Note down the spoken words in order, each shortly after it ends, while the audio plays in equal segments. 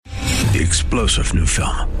the explosive new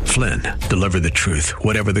film, Flynn, deliver the truth,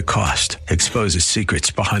 whatever the cost. Exposes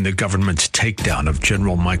secrets behind the government's takedown of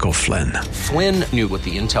General Michael Flynn. Flynn knew what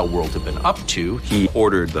the intel world had been up to. He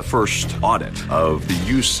ordered the first audit of the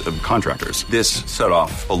use of contractors. This set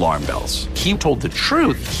off alarm bells. He told the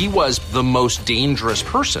truth. He was the most dangerous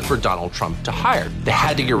person for Donald Trump to hire. They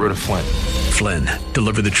had to get rid of Flynn. Flynn,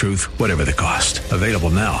 deliver the truth, whatever the cost. Available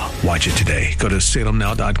now. Watch it today. Go to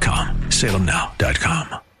salemnow.com.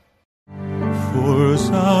 salemnow.com. For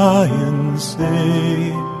Zion's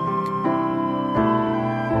sake,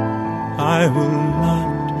 I will not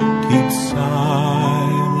keep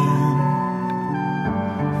silent.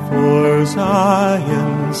 For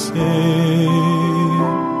Zion's sake,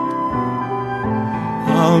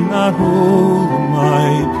 I'll not hold my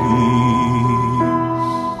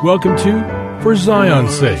peace. Welcome to For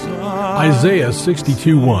Zion's Sake. Isaiah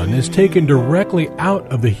 62:1 is taken directly out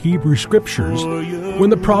of the Hebrew Scriptures when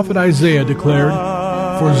the prophet Isaiah declared,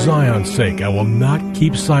 "For Zion's sake I will not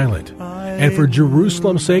keep silent, and for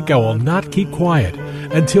Jerusalem's sake I will not keep quiet,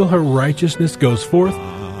 until her righteousness goes forth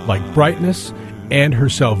like brightness, and her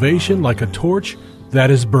salvation like a torch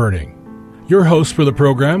that is burning." Your hosts for the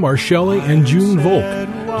program are Shelley and June Volk,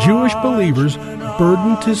 Jewish believers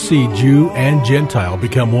burdened to see Jew and Gentile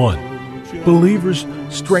become one. Believers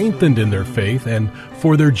strengthened in their faith, and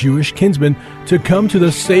for their Jewish kinsmen to come to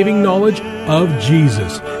the saving knowledge of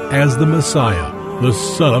Jesus as the Messiah, the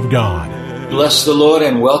Son of God. Bless the Lord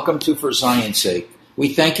and welcome to For Zion's Sake. We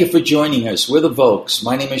thank you for joining us. We're the Volks.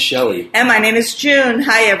 My name is Shelley. And my name is June.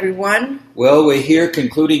 Hi, everyone. Well, we're here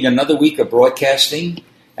concluding another week of broadcasting.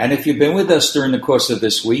 And if you've been with us during the course of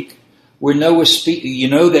this week, you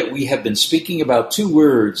know that we have been speaking about two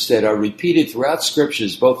words that are repeated throughout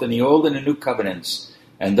Scriptures, both in the Old and the New Covenants.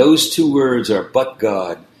 And those two words are but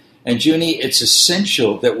God. And Junie, it's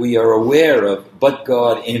essential that we are aware of but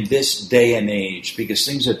God in this day and age, because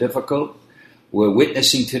things are difficult. We're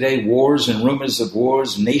witnessing today wars and rumors of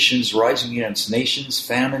wars, nations rising against nations,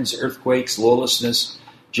 famines, earthquakes, lawlessness,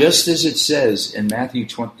 just as it says in Matthew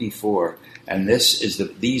 24. And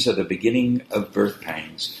these are the beginning of birth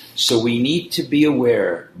pangs. So we need to be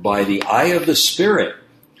aware by the eye of the Spirit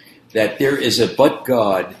that there is a but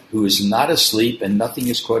God who is not asleep and nothing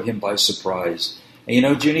has caught him by surprise. And you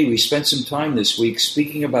know, Junie, we spent some time this week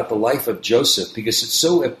speaking about the life of Joseph because it's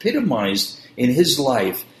so epitomized in his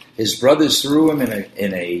life. His brothers threw him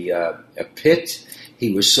in a pit.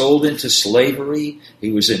 He was sold into slavery.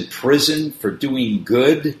 He was in prison for doing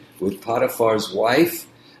good with Potiphar's wife.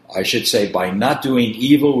 I should say by not doing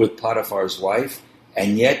evil with Potiphar's wife.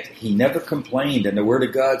 And yet he never complained. And the Word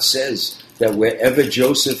of God says that wherever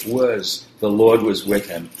Joseph was, the Lord was with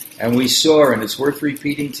him. And we saw, and it's worth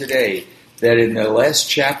repeating today, that in the last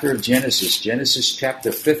chapter of Genesis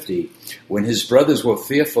chapter 50, when his brothers were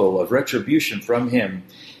fearful of retribution from him,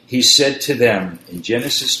 he said to them in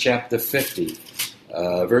Genesis chapter 50,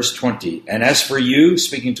 verse 20, "And as for you,"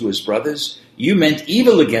 speaking to his brothers, "you meant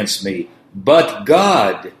evil against me, but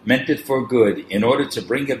God meant it for good in order to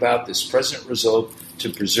bring about this present result to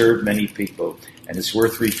preserve many people." And it's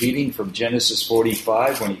worth repeating from Genesis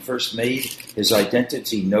 45 when he first made his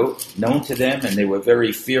identity known to them and they were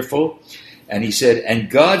very fearful. And he said, "And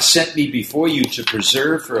God sent me before you to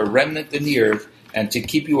preserve for a remnant in the earth and to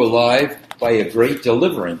keep you alive by a great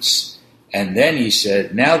deliverance." And then he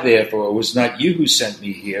said, "Now therefore it was not you who sent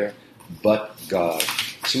me here, but God."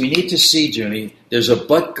 So we need to see, Junie, there's a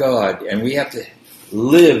but God, and we have to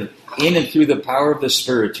live in and through the power of the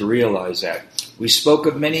Spirit to realize that. We spoke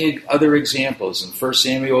of many other examples in 1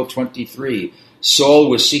 Samuel 23. Saul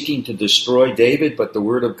was seeking to destroy David, but the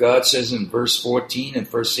Word of God says in verse 14 in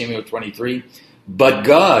 1 Samuel 23, "But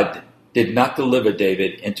God did not deliver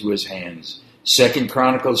David into his hands." 2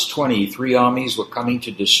 Chronicles 20, 3 armies were coming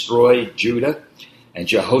to destroy Judah. And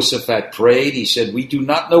Jehoshaphat prayed. He said, "We do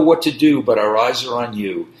not know what to do, but our eyes are on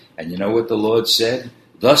you." And you know what the Lord said?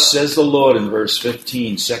 "Thus says the Lord," in verse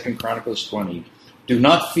 15, 2 Chronicles 20, "Do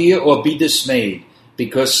not fear or be dismayed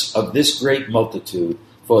because of this great multitude,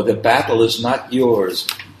 for the battle is not yours,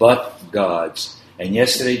 but God's." And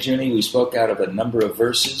yesterday, Junie, we spoke out of a number of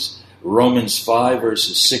verses, Romans 5,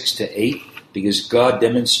 verses 6 to 8, because God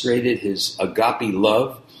demonstrated his agape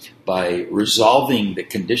love by resolving the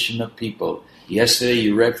condition of people. Yesterday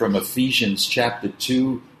you read from Ephesians chapter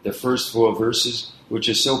 2, the first 4 verses, which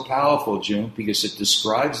is so powerful, June, because it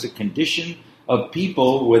describes the condition of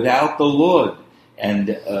people without the Lord.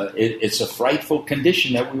 And it's a frightful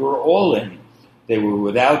condition that we were all in. They were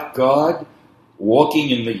without God,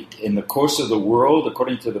 walking in the course of the world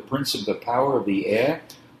according to the prince of the power of the air.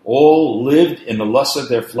 All lived in the lust of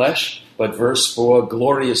their flesh. But verse 4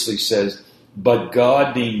 gloriously says, But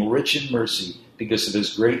God, being rich in mercy, because of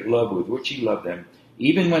his great love with which he loved them,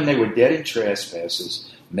 even when they were dead in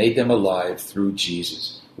trespasses, made them alive through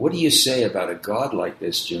Jesus. What do you say about a God like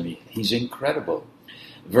this, Junie? He's incredible.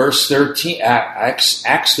 Verse 13, Acts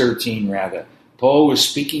 13, rather. Paul was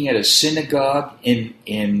speaking at a synagogue in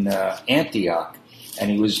Antioch, and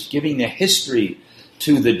he was giving the history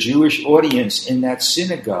to the Jewish audience in that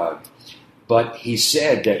synagogue. But he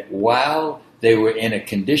said that while they were in a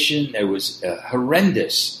condition that was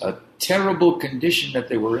horrendous, a terrible condition that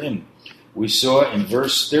they were in, we saw in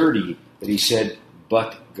verse 30 that he said,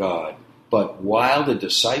 but God. But while the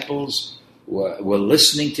disciples were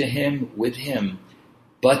listening to him, with him,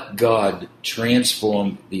 but God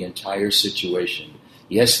transformed the entire situation.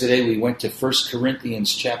 Yesterday we went to 1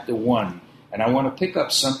 Corinthians chapter 1, and I want to pick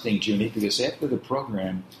up something, Junie, because after the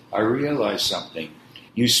program I realized something.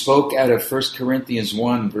 You spoke out of 1 Corinthians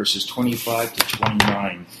 1, verses 25 to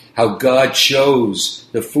 29, how God chose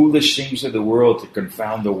the foolish things of the world to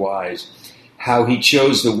confound the wise, how he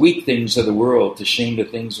chose the weak things of the world to shame the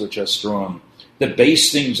things which are strong, the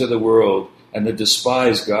base things of the world and the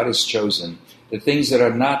despised God has chosen, the things that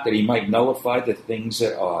are not, that he might nullify the things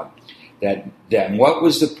that are. That what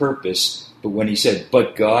was the purpose? But when he said,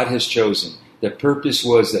 but God has chosen, the purpose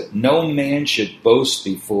was that no man should boast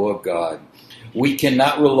before God. We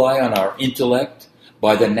cannot rely on our intellect,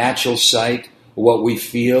 by the natural sight, what we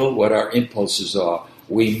feel, what our impulses are.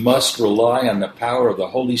 We must rely on the power of the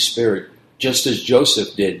Holy Spirit, just as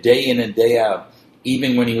Joseph did, day in and day out,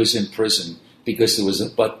 even when he was in prison, because there was a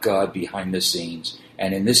but God behind the scenes.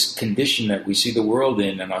 And in this condition that we see the world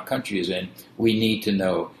in and our country is in, we need to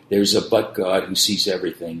know there's a but God who sees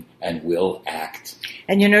everything and will act.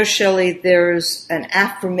 And you know, Shelley, there's an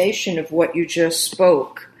affirmation of what you just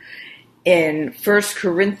spoke in 1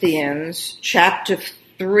 Corinthians chapter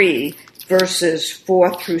 3, verses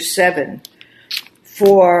 4 through 7.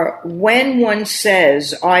 For when one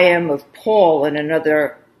says, I am of Paul, and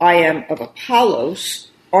another, I am of Apollos,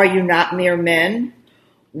 are you not mere men?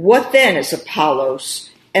 What then is Apollos,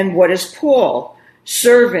 and what is Paul?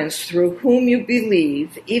 Servants through whom you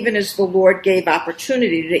believe, even as the Lord gave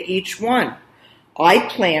opportunity to each one. I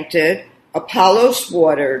planted, Apollos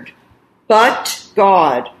watered, but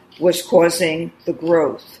God was causing the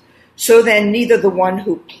growth. So then neither the one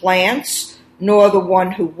who plants nor the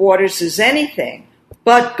one who waters is anything,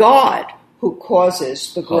 but God who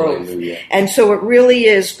causes the growth. Hallelujah. And so it really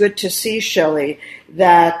is good to see, Shelley,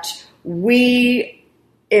 that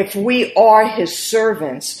if we are his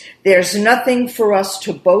servants, there's nothing for us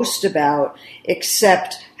to boast about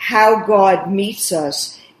except how God meets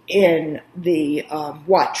us in the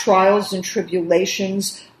trials and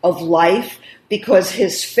tribulations of life, because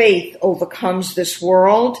his faith overcomes this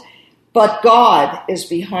world. But God is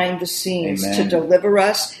behind the scenes. Amen. To deliver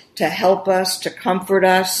us, to help us, to comfort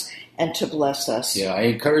us, and to bless us. Yeah, I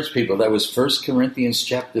encourage people. That was 1 Corinthians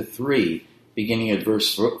chapter 3, beginning at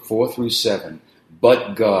verse 4 through 7.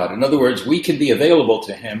 But God. In other words, we can be available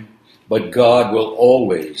to him, but God will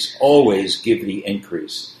always, always give the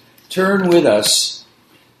increase. Turn with us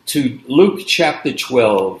to Luke chapter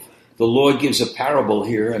 12. The Lord gives a parable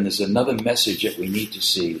here, and there's another message that we need to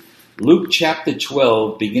see. Luke chapter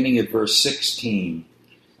 12, beginning at verse 16.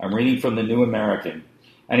 I'm reading from the New American.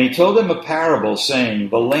 And he told them a parable, saying,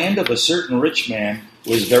 the land of a certain rich man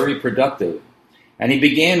was very productive. And he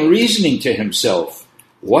began reasoning to himself,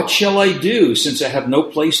 what shall I do, since I have no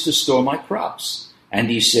place to store my crops? And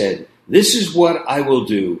he said, this is what I will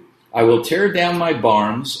do. I will tear down my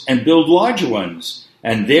barns and build larger ones,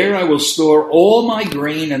 and there I will store all my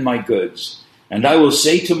grain and my goods. And I will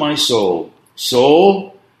say to my soul,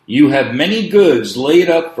 soul, you have many goods laid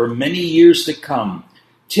up for many years to come.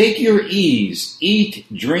 Take your ease, eat,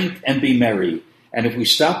 drink, and be merry. And if we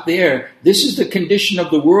stop there, this is the condition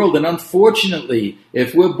of the world. And unfortunately,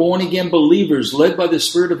 if we're born-again believers led by the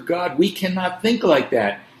Spirit of God, we cannot think like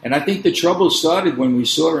that. And I think the trouble started when we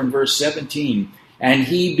saw in verse 17, and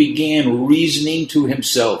he began reasoning to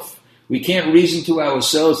himself. We can't reason to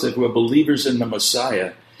ourselves if we're believers in the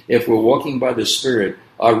Messiah. If we're walking by the Spirit,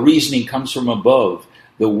 our reasoning comes from above.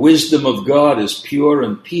 The wisdom of God is pure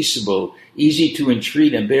and peaceable, easy to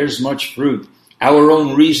entreat, and bears much fruit. Our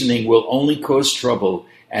own reasoning will only cause trouble,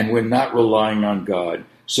 and we're not relying on God.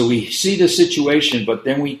 So we see the situation, but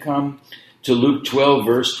then we come to Luke 12,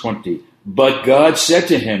 verse 20. But God said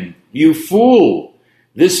to him, you fool,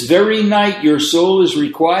 this very night your soul is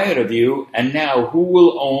required of you, and now who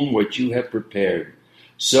will own what you have prepared?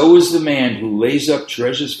 So is the man who lays up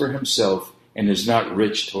treasures for himself and is not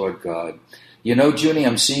rich toward God. You know, Junie,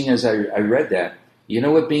 I'm seeing as I read that, you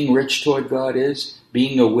know what being rich toward God is?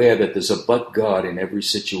 Being aware that there's a but God in every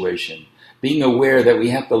situation. being aware that we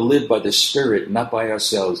have to live by the Spirit, not by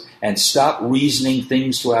ourselves, and stop reasoning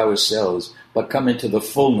things to ourselves, but come into the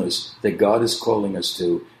fullness that God is calling us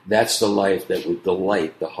to. That's the life that would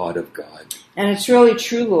delight the heart of God. And it's really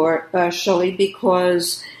true, Lord, Shelley,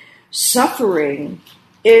 because suffering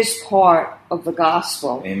is part of the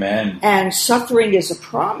gospel. Amen. And suffering is a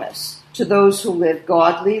promise to those who live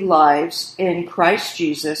godly lives in Christ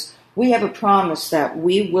Jesus. We have a promise that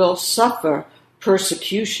we will suffer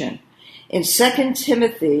persecution. In 2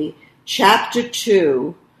 Timothy chapter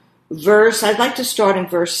 2, I'd like to start in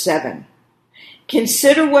verse 7.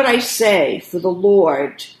 Consider what I say, for the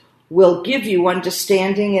Lord will give you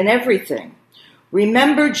understanding in everything.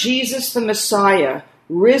 Remember Jesus the Messiah,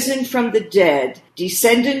 risen from the dead,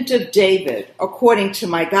 descendant of David, according to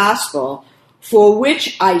my gospel, for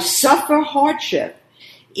which I suffer hardship,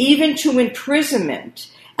 even to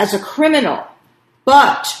imprisonment as a criminal.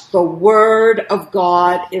 But the word of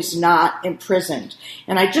God is not imprisoned.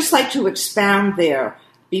 And I'd just like to expound there,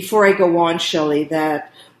 before I go on, Shelley,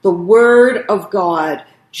 that the word of God,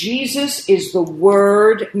 Jesus is the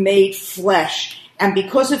word made flesh. And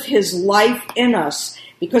because of his life in us,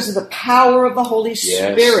 because of the power of the Holy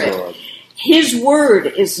Spirit, Lord, his word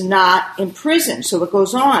is not imprisoned. So it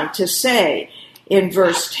goes on to say in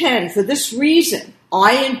verse 10, for this reason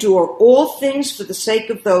I endure all things for the sake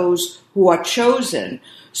of those who are chosen,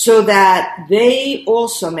 so that they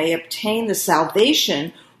also may obtain the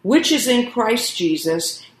salvation which is in Christ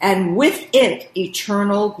Jesus, and with it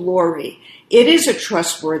eternal glory. It is a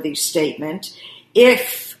trustworthy statement.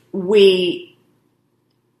 If we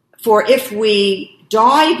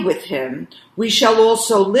died with him, we shall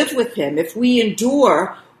also live with him. If we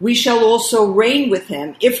endure, we shall also reign with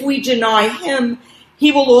him. If we deny him,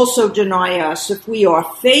 he will also deny us. If we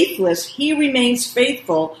are faithless, he remains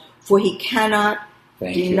faithful, for he cannot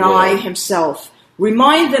deny himself.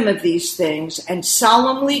 Remind them of these things and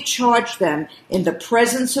solemnly charge them in the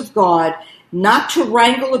presence of God not to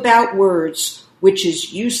wrangle about words, which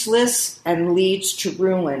is useless and leads to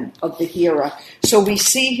ruin of the hearer. So we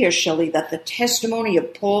see here, Shelley, that the testimony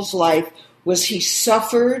of Paul's life was he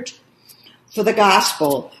suffered for the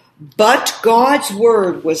gospel, but God's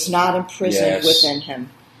word was not imprisoned within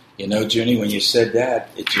him. You know, Junie, when you said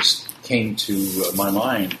that, it just came to my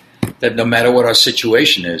mind that no matter what our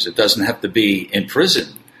situation is, it doesn't have to be in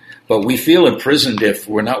prison. But we feel imprisoned if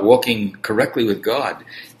we're not walking correctly with God.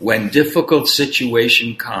 When difficult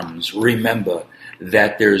situation comes, remember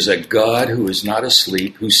that there's a God who is not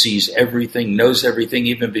asleep, who sees everything, knows everything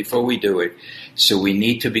even before we do it. So we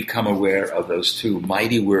need to become aware of those two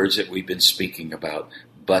mighty words that we've been speaking about,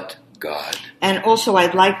 but God. And also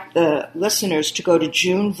I'd like the listeners to go to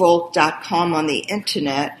JuneVolk.com on the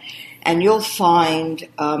internet, and you'll find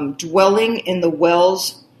dwelling in the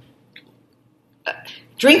wells,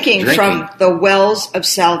 drinking from the wells of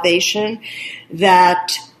salvation,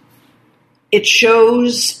 that it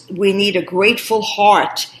shows we need a grateful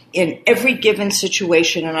heart in every given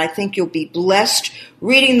situation. And I think you'll be blessed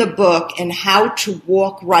reading the book and how to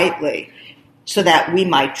walk rightly so that we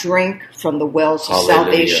might drink from the wells of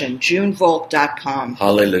salvation. JuneVolk.com.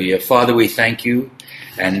 Hallelujah. Father, we thank you.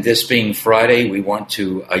 And this being Friday, we want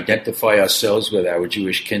to identify ourselves with our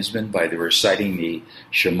Jewish kinsmen by reciting the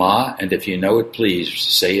Shema. And if you know it, please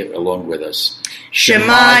say it along with us.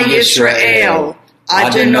 Shema Yisrael,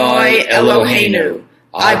 Adonai Eloheinu,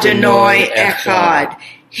 Adonai Echad.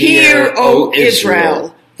 Hear, O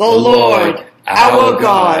Israel, the Lord, our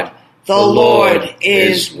God, the Lord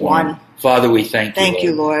is one. Father, we thank you. Thank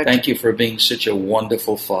you, Lord. Thank you for being such a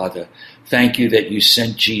wonderful Father. Thank you that you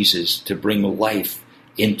sent Jesus to bring life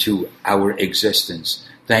into our existence.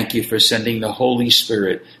 Thank you for sending the Holy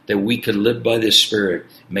Spirit that we could live by the Spirit.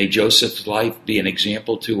 May Joseph's life be an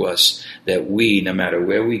example to us that we, no matter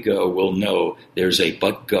where we go, will know there's a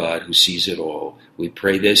but God who sees it all. We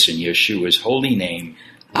pray this in Yeshua's holy name.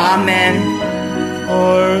 Amen.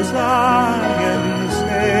 For Zion's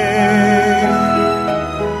sake.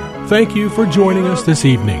 Thank you for joining us this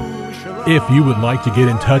evening. If you would like to get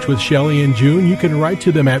in touch with Shelley and June, you can write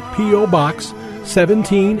to them at P.O. Box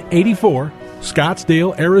 1784,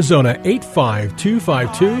 Scottsdale, Arizona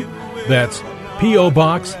 85252. That's P.O.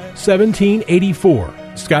 Box 1784,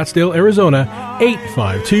 Scottsdale, Arizona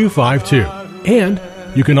 85252. And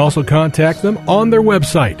you can also contact them on their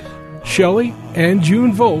website,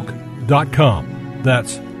 ShelleyandJuneVolk.com.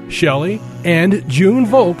 That's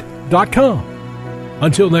ShelleyandJuneVolk.com.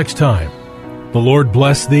 Until next time, the Lord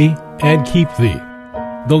bless thee and keep thee.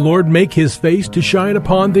 The Lord make his face to shine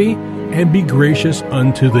upon thee and be gracious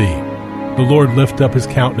unto thee. The Lord lift up his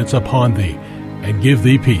countenance upon thee and give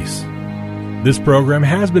thee peace. This program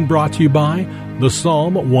has been brought to you by the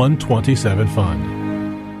Psalm 127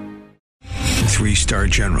 Fund. 3-star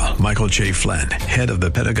General Michael J. Flynn, head of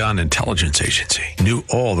the Pentagon Intelligence Agency, knew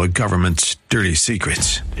all the government's dirty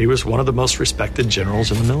secrets. He was one of the most respected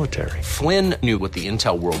generals in the military. Flynn knew what the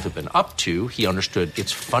intel world had been up to. He understood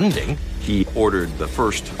its funding. He ordered the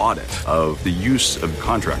first audit of the use of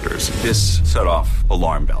contractors. This set off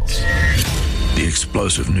alarm bells. The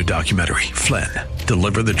explosive new documentary, Flynn,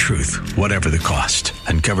 Deliver the Truth, Whatever the Cost,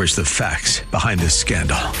 uncovers the facts behind this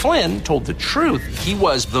scandal. Flynn told the truth. He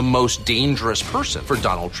was the most dangerous person for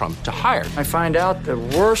Donald Trump to hire. I find out the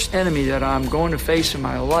worst enemy that I'm going to face in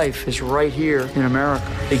my life is right here in America.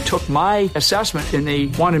 They took my assessment and they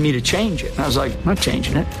wanted me to change it. And I was like, I'm not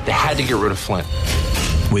changing it. They had to get rid of Flynn.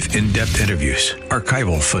 With in-depth interviews,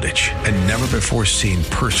 archival footage, and never-before-seen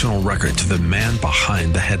personal records of the man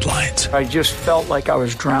behind the headlines. I just felt like I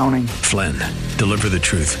was drowning. Flynn, Deliver the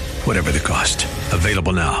Truth, Whatever the Cost.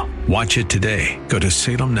 Available now. Watch it today. Go to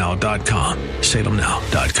salemnow.com.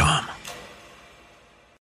 salemnow.com.